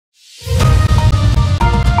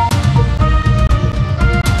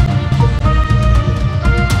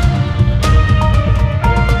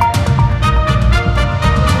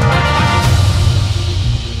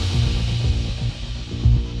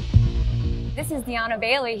This is Deanna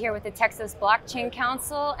Bailey here with the Texas Blockchain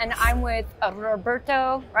Council, and I'm with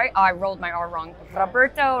Roberto, right? Oh, I rolled my R wrong.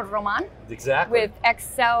 Roberto Roman. Exactly. With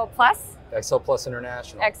XcelPlus. XcelPlus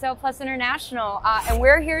International. XcelPlus International. And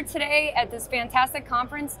we're here today at this fantastic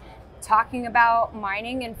conference talking about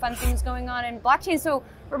mining and fun things going on in blockchain. So,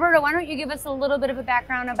 Roberto, why don't you give us a little bit of a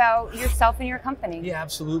background about yourself and your company? Yeah,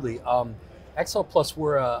 absolutely. XcelPlus,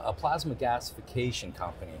 we're a plasma gasification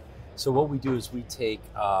company. So what we do is we take,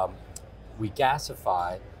 we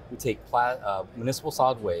gasify, we take municipal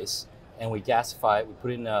solid waste and we gasify it, we put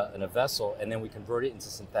it in a vessel, and then we convert it into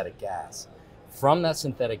synthetic gas. From that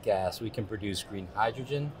synthetic gas, we can produce green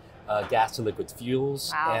hydrogen, gas to liquid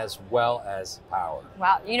fuels, wow, as well as power.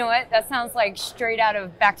 Wow, you know what? That sounds like straight out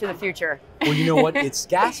of Back to the Future. Well, you know what?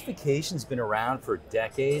 Gasification's been around for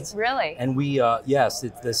decades. Really? And we, yes,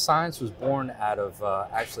 the science was born out of,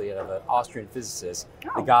 actually out of an Austrian physicist,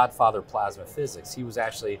 the godfather of plasma physics. He was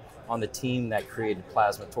actually on the team that created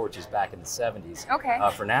plasma torches back in the 70s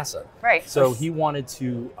for NASA. Right. So he wanted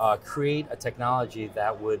to create a technology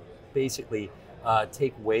that would basically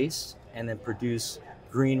take waste and then produce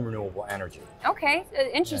green renewable energy. Okay,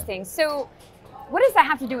 interesting. Yeah. So what does that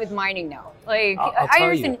have to do with mining though? Like, I'll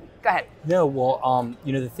tell you. Go ahead. No, well,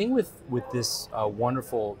 you know, the thing with this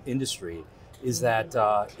wonderful industry is that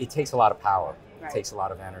it takes a lot of power. Right. It takes a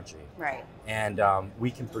lot of energy. Right. And we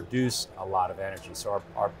can produce a lot of energy. So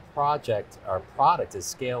our product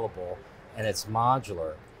is scalable and it's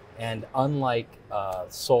modular. And unlike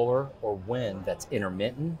solar or wind that's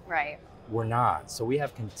intermittent, right, we're not. So we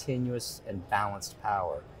have continuous and balanced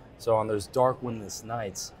power. So on those dark, windless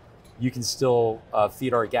nights, you can still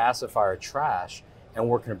feed our gasifier trash and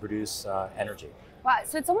we're going to produce energy. Wow,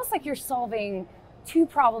 so it's almost like you're solving two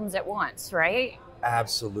problems at once, right?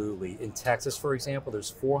 Absolutely. In Texas, for example,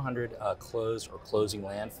 there's 400 closed or closing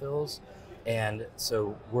landfills. And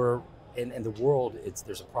so we're, in the world,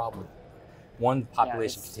 there's a problem. One,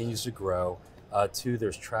 population continues to grow. Two,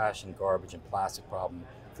 there's trash and garbage and plastic problem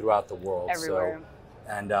throughout the world. Everywhere.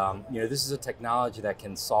 So, and you know, this is a technology that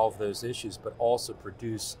can solve those issues, but also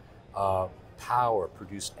produce power,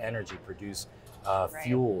 produce energy, produce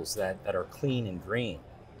fuels that are clean and green.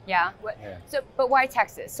 Yeah. So, but why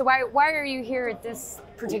Texas? So why are you here at this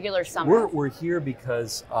particular summit? We're here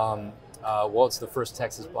because well, it's the first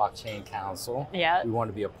Texas Blockchain Council. Yeah. We want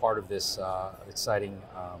to be a part of this exciting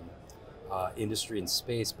industry and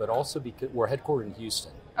space, but also because we're headquartered in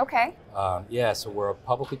Houston. Okay. Yeah, so we're a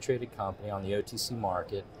publicly traded company on the OTC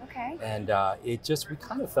market. Okay. And we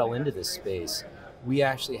kind of fell into this space. We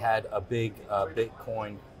actually had a big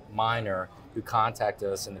Bitcoin miner who contacted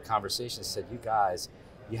us in the conversation, said, you guys,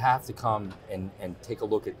 you have to come and take a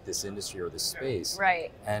look at this industry or this space.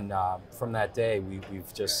 Right. And from that day, we've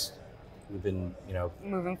been, you know,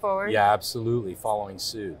 moving forward. Yeah, absolutely, following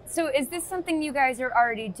suit. So is this something you guys are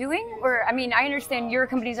already doing? Or, I mean, I understand your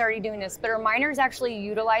company's already doing this, but are miners actually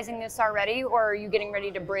utilizing this already, or are you getting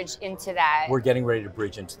ready to bridge into that? We're getting ready to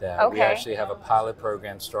bridge into that. Okay. We actually have a pilot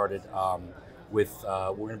program started with,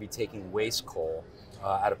 we're going to be taking waste coal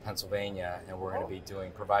out of Pennsylvania, and we're going to be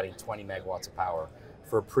providing 20 megawatts of power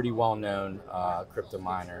for a pretty well-known crypto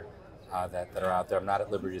miner that are out there. I'm not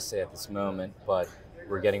at liberty to say at this moment, but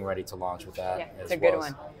we're getting ready to launch with that. Yeah, as it's a good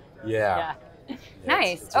one. Yeah.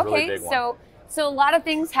 Nice. It's a really big one. So a lot of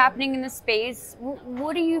things happening in the space.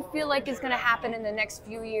 What do you feel like is going to happen in the next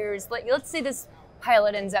few years? Let's say this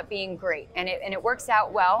pilot ends up being great and it works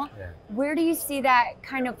out well. Yeah. Where do you see that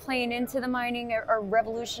kind of playing into the mining or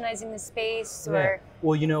revolutionizing the space? Or? Yeah.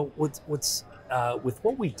 Well, you know, what's with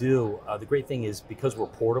what we do, the great thing is because we're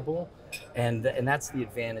portable, and that's the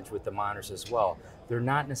advantage with the miners as well. They're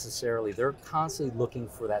constantly looking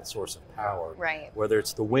for that source of power, right? Whether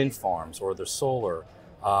it's the wind farms or the solar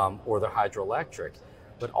or the hydroelectric,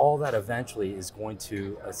 but all that eventually is going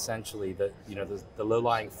to essentially, the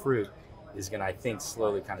low-lying fruit is going to, I think,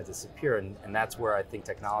 slowly kind of disappear, and that's where I think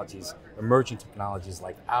emerging technologies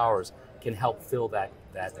like ours can help fill that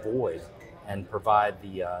void and provide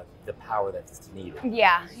the power that's needed.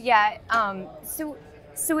 Yeah.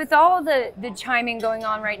 So with all the chiming going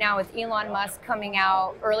on right now with Elon Musk coming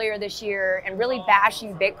out earlier this year and really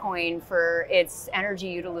bashing Bitcoin for its energy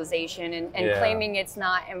utilization and claiming it's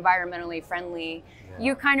not environmentally friendly,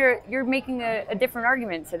 you're making a different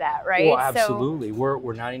argument to that, right? Well, absolutely. So,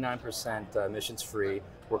 we're 99% emissions free.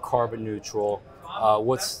 We're carbon neutral.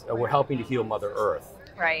 We're helping to heal Mother Earth.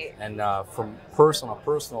 Right. And from a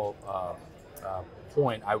personal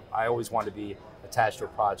point, I always want to be attached to a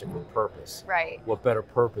project with purpose. Right. What better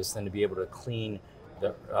purpose than to be able to clean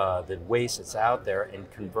the waste that's out there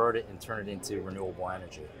and convert it and turn it into renewable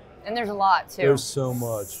energy? And there's a lot too. There's so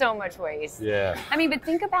much. So much waste. Yeah. I mean, but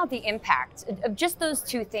think about the impact of just those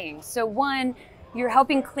two things. So one, you're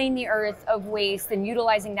helping clean the earth of waste and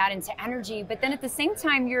utilizing that into energy, but then at the same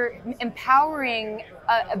time, you're empowering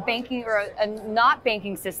a banking or a not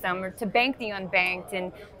banking system, or to bank the unbanked,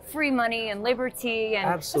 and free money and liberty, and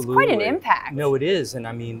Absolutely. It's quite an impact. No, it is. And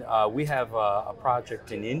I mean, we have a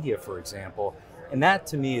project in India, for example, and that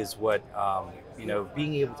to me is what,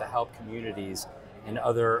 being able to help communities in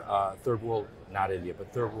other third world, not India,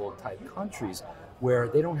 but third world type countries where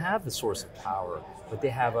they don't have the source of power, but they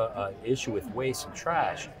have an issue with waste and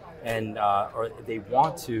trash, and or they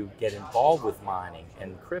want to get involved with mining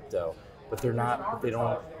and crypto, but they're not. But they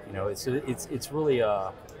don't. It's really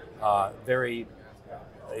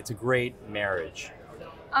it's a great marriage.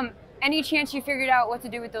 Any chance you figured out what to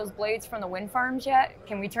do with those blades from the wind farms yet?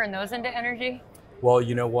 Can we turn those into energy? Well,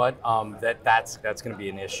 you know what? That's going to be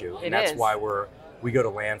an issue, and that's why we go to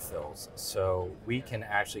landfills, so we can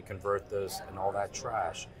actually convert those and all that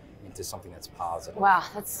trash into something that's positive. Wow,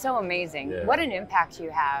 that's so amazing. Yeah. What an impact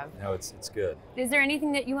you have. No, it's good. Is there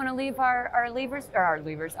anything that you want to leave our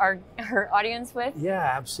audience with?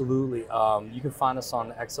 Yeah, absolutely. You can find us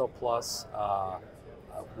on XcelPlus.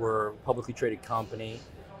 We're a publicly traded company,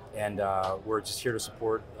 and we're just here to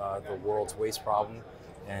support the world's waste problem.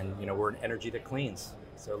 And we're an energy that cleans.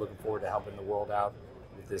 So looking forward to helping the world out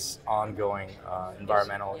with this ongoing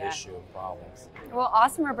environmental issue and problems. Well,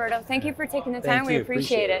 awesome, Roberto. Thank you for taking the time. We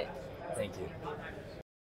appreciate it. Thank you.